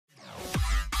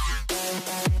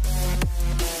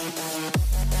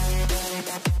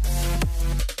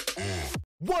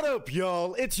What up,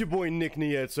 y'all? It's your boy Nick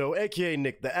Nieto, aka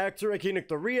Nick the Actor, aka Nick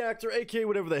the Reactor, aka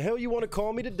whatever the hell you want to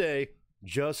call me today.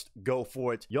 Just go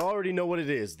for it. Y'all already know what it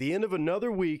is. The end of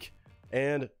another week,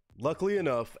 and luckily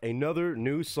enough, another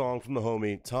new song from the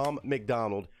homie, Tom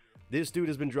MacDonald. This dude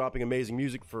has been dropping amazing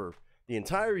music for the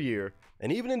entire year,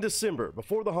 and even in December,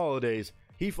 before the holidays,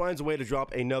 he finds a way to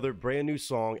drop another brand new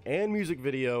song and music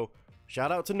video.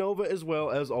 Shout out to Nova as well,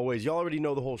 as always. Y'all already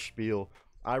know the whole spiel.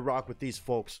 I rock with these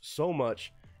folks so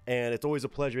much, and it's always a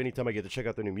pleasure anytime I get to check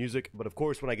out their new music. But of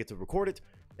course, when I get to record it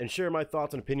and share my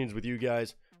thoughts and opinions with you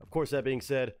guys, of course, that being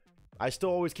said, I still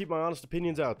always keep my honest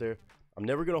opinions out there. I'm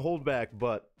never going to hold back,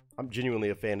 but I'm genuinely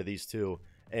a fan of these two.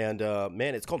 And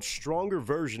man, it's called Stronger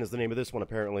Version is the name of this one,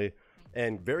 apparently.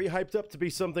 And very hyped up to be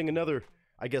something another,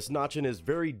 I guess, notch in his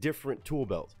very different tool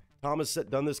belt. Tom has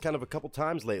done this kind of a couple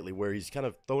times lately, where he's kind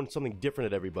of thrown something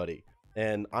different at everybody.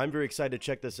 And I'm very excited to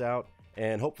check this out.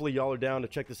 And hopefully y'all are down to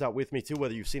check this out with me too,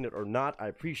 whether you've seen it or not. I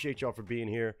appreciate y'all for being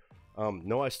here.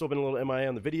 No, I've still been a little MIA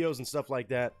on the videos and stuff like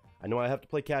that. I know I have to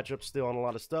play catch up still on a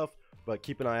lot of stuff, but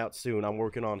keep an eye out soon. I'm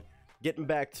working on getting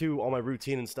back to all my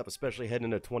routine and stuff, especially heading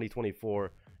into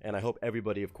 2024. And I hope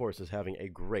everybody, of course, is having a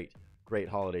great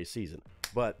holiday season.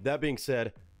 But that being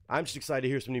said, I'm just excited to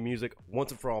hear some new music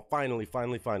once and for all.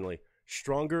 Finally,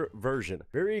 Stronger Version.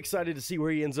 Very excited to see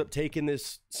where he ends up taking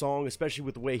this song, especially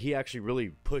with the way he actually really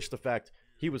pushed the fact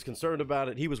he was concerned about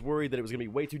it. He was worried that it was going to be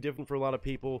way too different for a lot of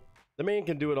people. The man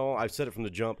can do it all. I've said it from the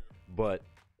jump, but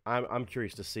I'm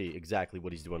curious to see exactly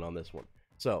what he's doing on this one.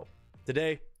 So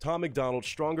today, Tom MacDonald,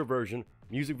 Stronger Version,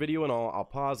 music video and all. I'll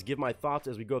pause, give my thoughts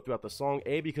as we go throughout the song,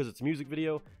 A, because it's a music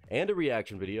video and a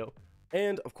reaction video,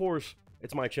 and of course,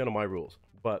 it's my channel, my rules.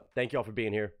 But thank y'all for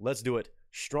being here. Let's do it.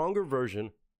 Stronger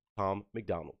Version, Tom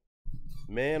MacDonald.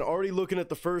 Man, already looking at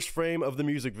the first frame of the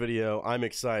music video, I'm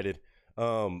excited.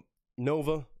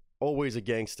 Nova, always a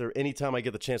gangster. Anytime I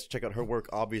get the chance to check out her work,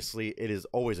 obviously, it is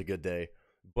always a good day.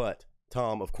 But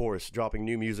Tom, of course, dropping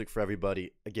new music for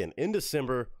everybody. Again, in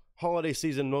December, holiday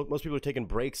season, most people are taking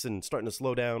breaks and starting to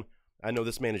slow down. I know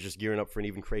this man is just gearing up for an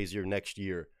even crazier next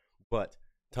year. But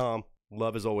Tom,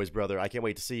 love as always, brother. I can't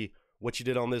wait to see what you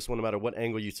did on this one, no matter what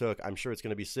angle you took. I'm sure it's going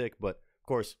to be sick, but of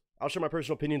course, I'll share my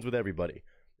personal opinions with everybody.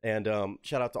 And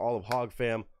shout out to all of Hog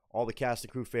Fam, all the cast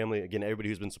and crew family, again, everybody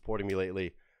who's been supporting me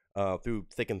lately through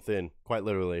thick and thin, quite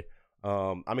literally.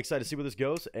 I'm excited to see where this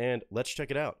goes, and let's check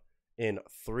it out. In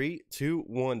 3, 2,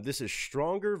 1, this is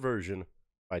Stronger Version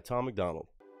by Tom MacDonald.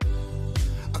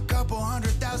 A couple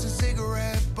 100,000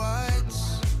 cigarette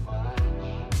butts,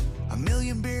 a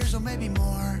million beers or maybe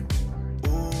more.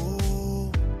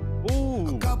 Ooh.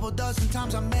 A couple dozen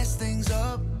times I messed things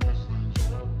up,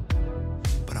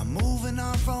 but I'm moving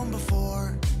on from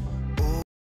before. Ooh.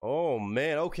 Oh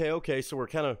man, okay, so we're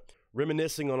kind of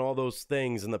reminiscing on all those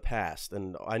things in the past,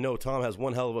 and I know Tom has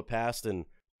one hell of a past, and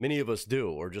many of us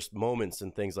do, or just moments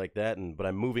and things like that, but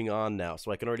I'm moving on now,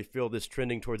 so I can already feel this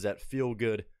trending towards that feel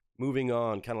good, moving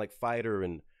on, kind of like Fighter,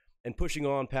 and pushing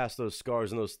on past those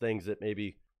scars and those things that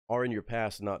maybe are in your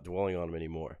past and not dwelling on them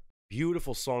anymore.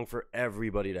 Beautiful song for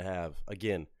everybody to have.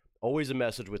 Again, always a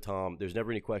message with Tom. There's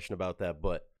never any question about that,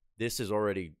 but this is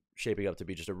already shaping up to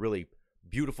be just a really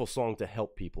beautiful song to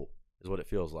help people, is what it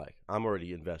feels like. I'm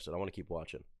already invested. I want to keep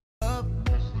watching. But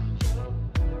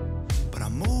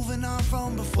I'm moving on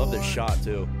from before. Love this shot,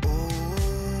 too.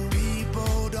 Ooh,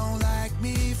 people don't like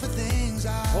me for things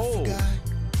I forgot,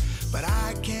 but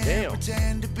I can't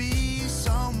pretend to be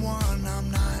someone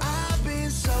I'm not. I've been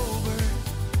sober,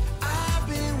 I've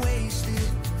been wasted,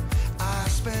 I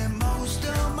spent most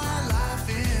of my life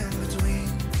in between.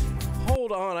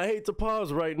 Hold on, I hate to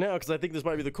pause right now because I think this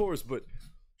might be the chorus, but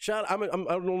I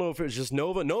don't know if it's just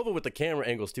Nova with the camera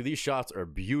angles too. These shots are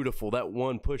beautiful. That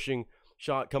one pushing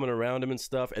shot coming around him and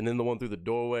stuff, and then the one through the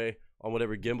doorway on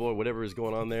whatever gimbal or whatever is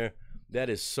going on there. That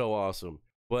is so awesome.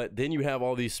 But then you have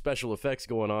all these special effects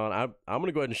going on. I'm going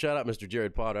to go ahead and shout out Mr.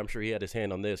 Jared Potter. I'm sure he had his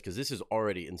hand on this because this is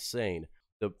already insane.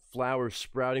 The flowers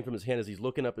sprouting from his hand as he's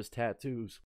looking up his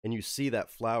tattoos, and you see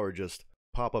that flower just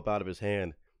pop up out of his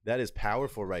hand. That is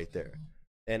powerful right there.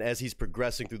 And as he's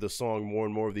progressing through the song, more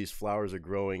and more of these flowers are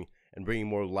growing and bringing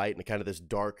more light into kind of this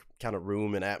dark kind of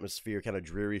room and atmosphere, kind of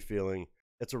dreary feeling.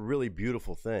 It's a really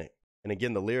beautiful thing. And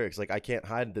again, the lyrics, like, I can't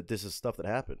hide that this is stuff that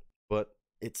happened, but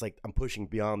it's like I'm pushing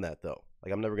beyond that though.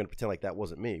 Like, I'm never going to pretend like that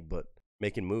wasn't me, but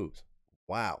making moves.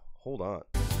 Wow. Hold on.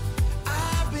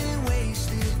 I've been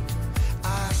wasted,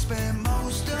 I spent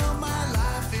most of my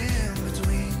life in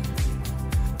between.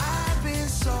 I've been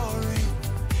sorry,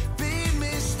 been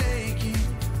mistaken,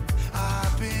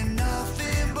 I've been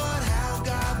nothing but how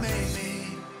God made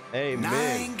me. Amen. And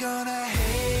I ain't gonna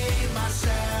hate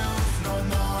myself no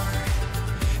more.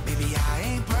 Maybe I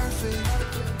ain't perfect.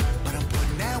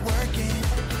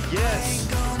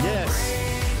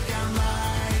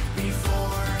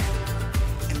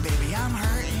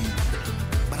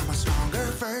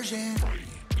 version.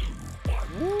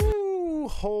 Woo,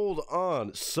 hold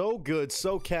on. So good,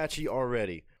 so catchy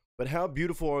already. But how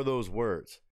beautiful are those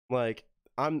words? Like,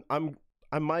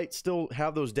 I might still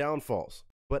have those downfalls,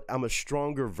 but I'm a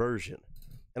stronger version.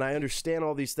 And I understand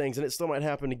all these things, and it still might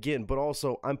happen again, but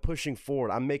also I'm pushing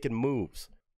forward. I'm making moves.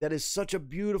 That is such a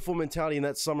beautiful mentality, and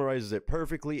that summarizes it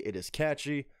perfectly. It is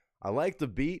catchy. I like the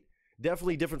beat.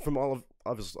 Definitely different from all of,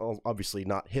 obviously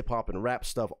not hip-hop and rap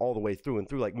stuff all the way through and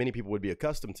through like many people would be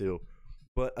accustomed to.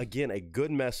 But again, a good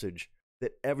message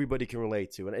that everybody can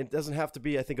relate to. And it doesn't have to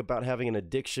be, I think, about having an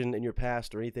addiction in your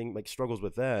past or anything, like struggles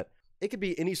with that. It could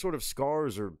be any sort of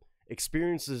scars or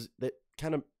experiences that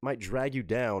kind of might drag you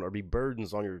down or be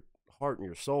burdens on your heart and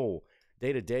your soul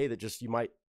day to day that just you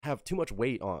might have too much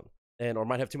weight on, and or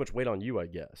might have too much weight on you, I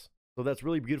guess. So that's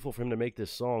really beautiful for him to make this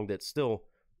song that's still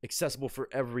accessible for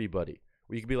everybody,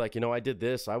 where you could be like, you know, I did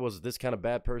this, I was this kind of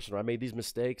bad person, or I made these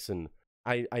mistakes, and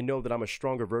I know that I'm a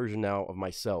stronger version now of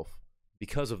myself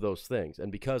because of those things,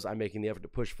 and because I'm making the effort to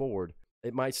push forward.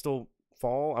 It might still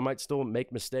fall, I might still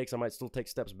make mistakes, I might still take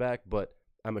steps back, but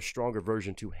I'm a stronger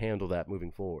version to handle that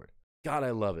moving forward. God,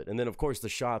 I love it. And then, of course, the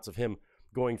shots of him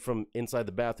going from inside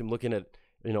the bathroom, looking at,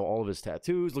 you know, all of his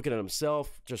tattoos, looking at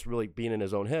himself, just really being in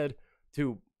his own head,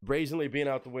 to brazenly being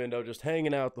out the window, just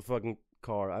hanging out the fucking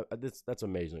car. That's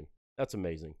amazing. That's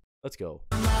amazing. Let's go.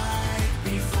 Like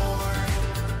before,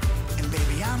 and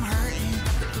baby, I'm hurting,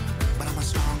 but I'm a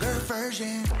stronger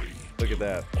version. Look at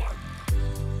that.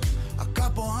 A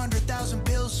couple 100,000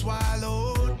 pills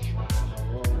swallowed,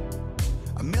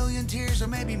 a million tears or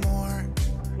maybe more.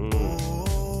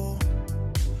 Oh,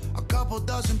 a couple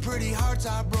dozen pretty hearts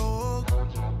I broke,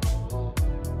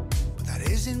 but that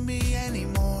isn't me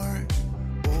anymore.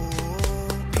 Oh,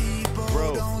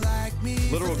 people don't like me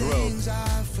for things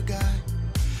I forgot,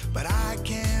 but I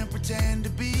can't pretend to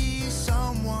be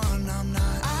someone I'm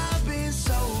not. I've been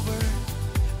sober,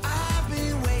 I've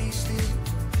been wasted,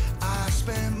 I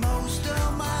spent most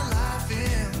of my life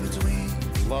in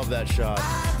between. Love that shot.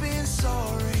 I've been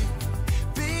sorry,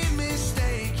 been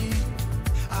mistaken,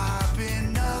 I've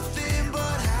been nothing but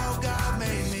how God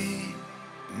made me.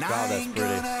 And God, I that's ain't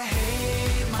pretty. gonna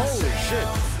hate myself. Holy shit.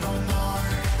 No more.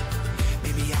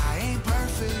 Maybe I ain't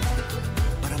perfect,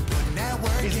 but I'm putting that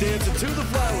work He's in. dancing to the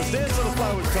flowers. Dance to the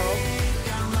flowers, Tom.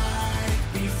 I'm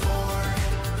like before,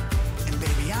 and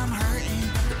baby, I'm hurting,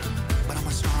 but I'm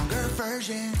a stronger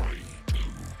version.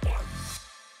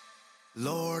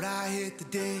 Lord, I hit the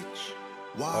ditch,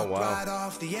 walked right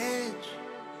off the edge.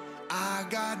 I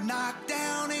got knocked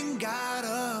down and got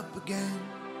up again.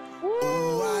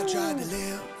 Oh, I tried to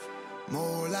live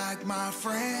more like my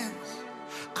friends.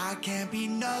 I can't be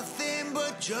nothing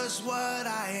but just what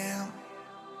I am.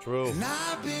 True. And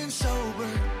I've been sober,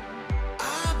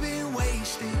 I've been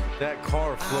wasted. That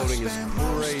car floating is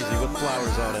crazy with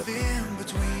flowers on it. In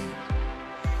between,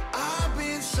 I've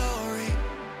been sorry,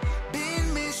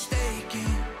 been mistaken.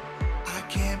 I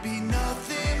can't be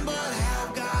nothing but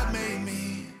how God made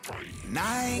me. And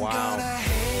I ain't gonna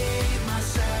hate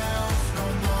myself no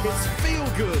more. It's feel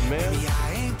good, man. Maybe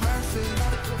I ain't perfect,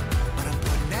 but I'm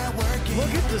putting that work in.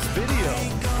 Look at this video. I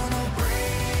ain't gonna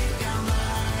break down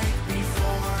like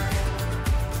before.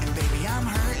 And baby, I'm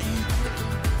hurting,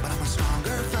 but I'm a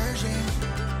stronger version.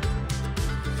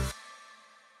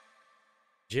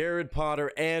 Jared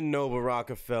Potter and Nova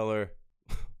Rockefeller.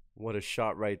 What a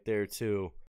shot right there,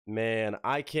 too. Man,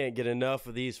 I can't get enough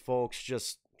of these folks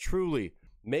just truly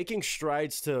making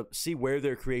strides to see where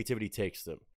their creativity takes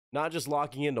them. Not just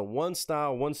locking into one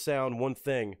style, one sound, one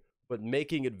thing, but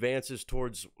making advances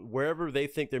towards wherever they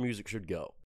think their music should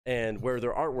go and where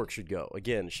their artwork should go.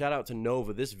 Again, shout out to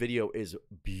Nova. This video is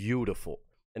beautiful.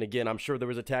 And again, I'm sure there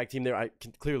was a tag team there,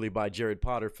 clearly by Jared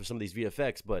Potter for some of these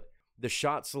VFX, but the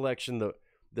shot selection,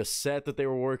 the set that they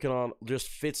were working on just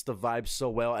fits the vibe so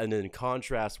well. And then in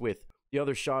contrast with the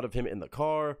other shot of him in the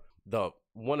car, the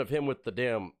one of him with the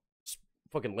damn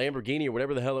fucking Lamborghini or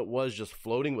whatever the hell it was, just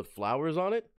floating with flowers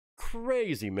on it.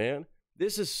 Crazy, man.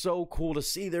 This is so cool to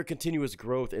see their continuous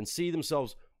growth and see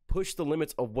themselves push the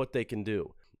limits of what they can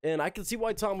do. And I can see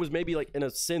why Tom was maybe, like, in a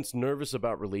sense nervous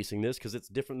about releasing this, because it's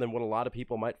different than what a lot of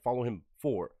people might follow him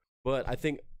for. But I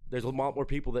think there's a lot more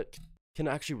people that can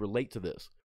actually relate to this,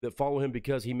 that follow him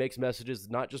because he makes messages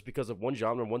not just because of one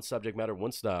genre, one subject matter,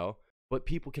 one style, but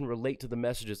people can relate to the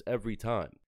messages every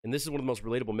time. And this is one of the most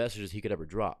relatable messages he could ever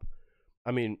drop.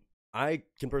 I mean, I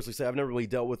can personally say I've never really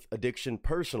dealt with addiction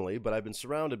personally, but I've been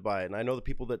surrounded by it. And I know the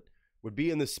people that would be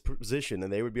in this position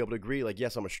and they would be able to agree, like,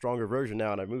 yes, I'm a stronger version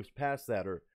now and I've moved past that.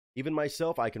 Or even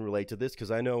myself, I can relate to this because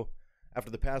I know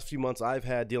after the past few months I've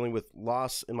had dealing with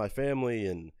loss in my family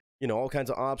and, you know, all kinds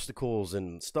of obstacles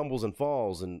and stumbles and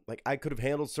falls. And like, I could have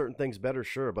handled certain things better,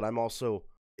 sure. But I'm also,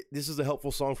 this is a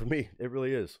helpful song for me. It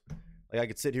really is. Like, I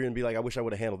could sit here and be like, I wish I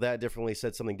would have handled that differently,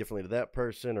 said something differently to that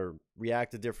person, or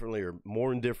reacted differently, or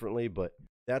mourned differently. But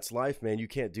that's life, man. You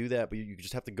can't do that. But you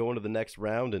just have to go into the next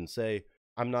round and say,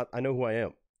 I know who I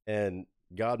am. And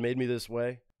God made me this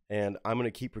way. And I'm going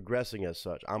to keep progressing as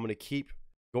such. I'm going to keep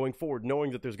going forward,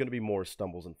 knowing that there's going to be more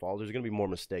stumbles and falls. There's going to be more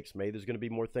mistakes made. There's going to be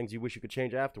more things you wish you could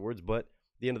change afterwards. But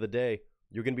at the end of the day,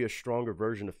 you're going to be a stronger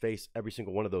version to face every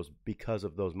single one of those because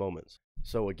of those moments.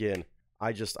 So again,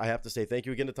 I have to say thank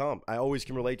you again to Tom. I always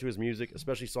can relate to his music,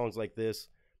 especially songs like this.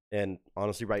 And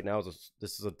honestly, right now,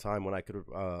 this is a time when I could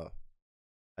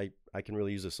I can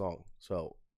really use this song.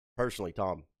 So personally,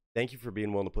 Tom, thank you for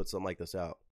being willing to put something like this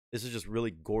out. This is just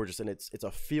really gorgeous, and it's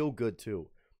a feel good too.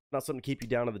 Not something to keep you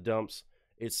down in the dumps.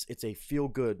 It's a feel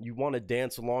good. You want to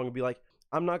dance along and be like,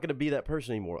 I'm not going to be that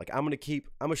person anymore. Like,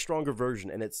 I'm a stronger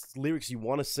version. And it's lyrics you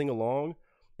want to sing along.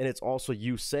 And it's also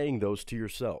you saying those to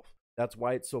yourself. That's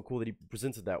why it's so cool that he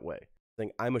presents it that way.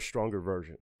 Saying, I'm a stronger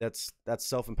version. That's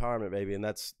self-empowerment, baby. And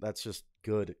that's just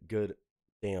good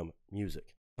damn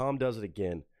music. Tom does it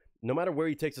again. No matter where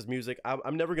he takes his music,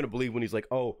 I'm never going to believe when he's like,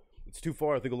 oh, it's too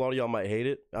far. I think a lot of y'all might hate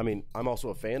it. I mean, I'm also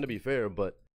a fan, to be fair,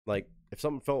 but like, if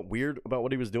something felt weird about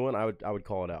what he was doing, I would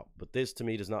call it out. But this, to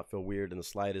me, does not feel weird in the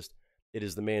slightest. It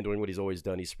is the man doing what he's always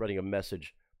done. He's spreading a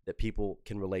message that people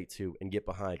can relate to and get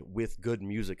behind with good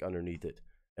music underneath it.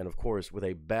 And of course, with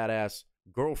a badass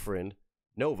girlfriend,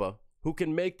 Nova, who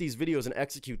can make these videos and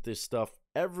execute this stuff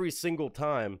every single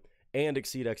time and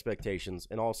exceed expectations.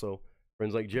 And also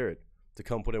friends like Jared to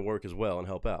come put in work as well and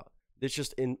help out. It's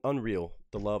just unreal,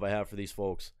 the love I have for these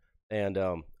folks. And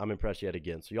I'm impressed yet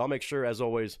again. So y'all make sure, as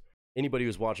always, anybody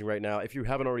who's watching right now, if you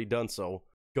haven't already done so,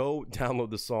 go download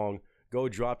the song. Go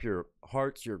drop your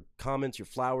hearts, your comments, your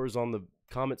flowers on the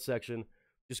comment section.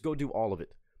 Just go do all of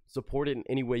it. Support it in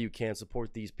any way you can.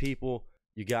 Support these people.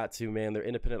 You got to, man. They're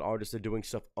independent artists. They're doing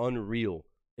stuff unreal.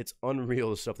 It's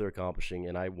unreal the stuff they're accomplishing.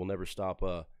 And I will never stop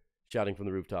shouting from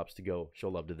the rooftops to go show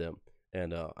love to them.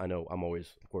 And I know I'm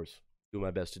always, of course, doing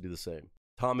my best to do the same.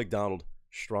 Tom MacDonald,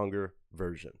 stronger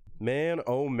version. Man,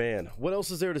 oh man. What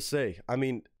else is there to say? I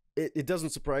mean, it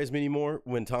doesn't surprise me anymore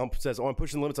when Tom says, oh, I'm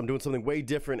pushing the limits, I'm doing something way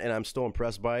different, and I'm still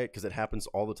impressed by it because it happens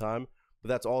all the time. But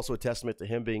that's also a testament to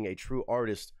him being a true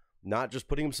artist, not just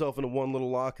putting himself into one little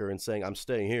locker and saying, I'm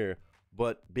staying here,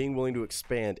 but being willing to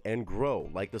expand and grow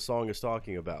like the song is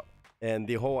talking about. And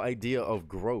the whole idea of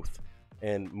growth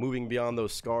and moving beyond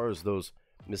those scars, those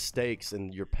mistakes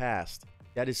in your past,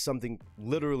 that is something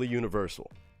literally universal.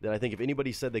 That I think if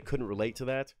anybody said they couldn't relate to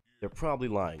that, they're probably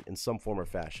lying in some form or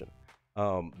fashion.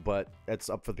 But it's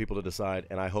up for the people to decide,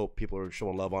 and I hope people are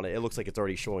showing love on it. It looks like it's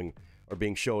already showing or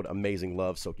being showed amazing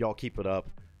love, so y'all keep it up.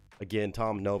 Again,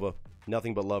 Tom, Nova,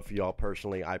 nothing but love for y'all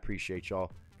personally. I appreciate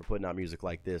y'all for putting out music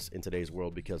like this in today's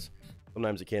world, because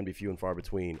sometimes it can be few and far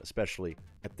between, especially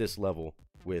at this level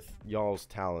with y'all's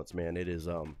talents, man. It is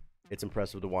it's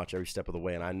impressive to watch every step of the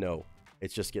way, and I know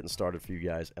it's just getting started for you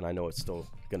guys, and I know it's still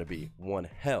gonna be one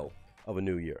hell of a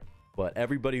new year. But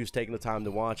everybody who's taking the time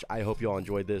to watch, I hope y'all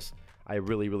enjoyed this. I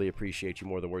really appreciate you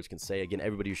more than words can say. Again,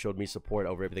 everybody who showed me support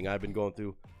over everything I've been going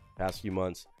through past few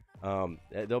months.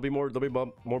 There'll be more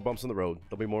bumps in the road.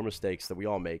 There'll be more mistakes that we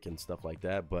all make and stuff like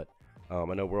that. But I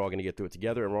know we're all going to get through it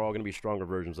together, and we're all going to be stronger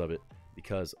versions of it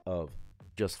because of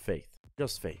just faith.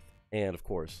 Just faith. And, of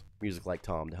course, music like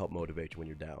Tom to help motivate you when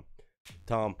you're down.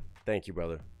 Tom, thank you,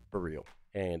 brother, for real.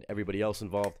 And everybody else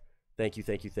involved, thank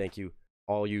you.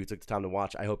 All you who took the time to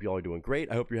watch, I hope you all are doing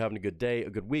great. I hope you're having a good day, a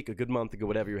good week, a good month, a good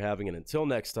whatever you're having. And until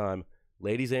next time,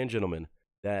 ladies and gentlemen,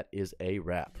 that is a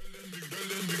wrap.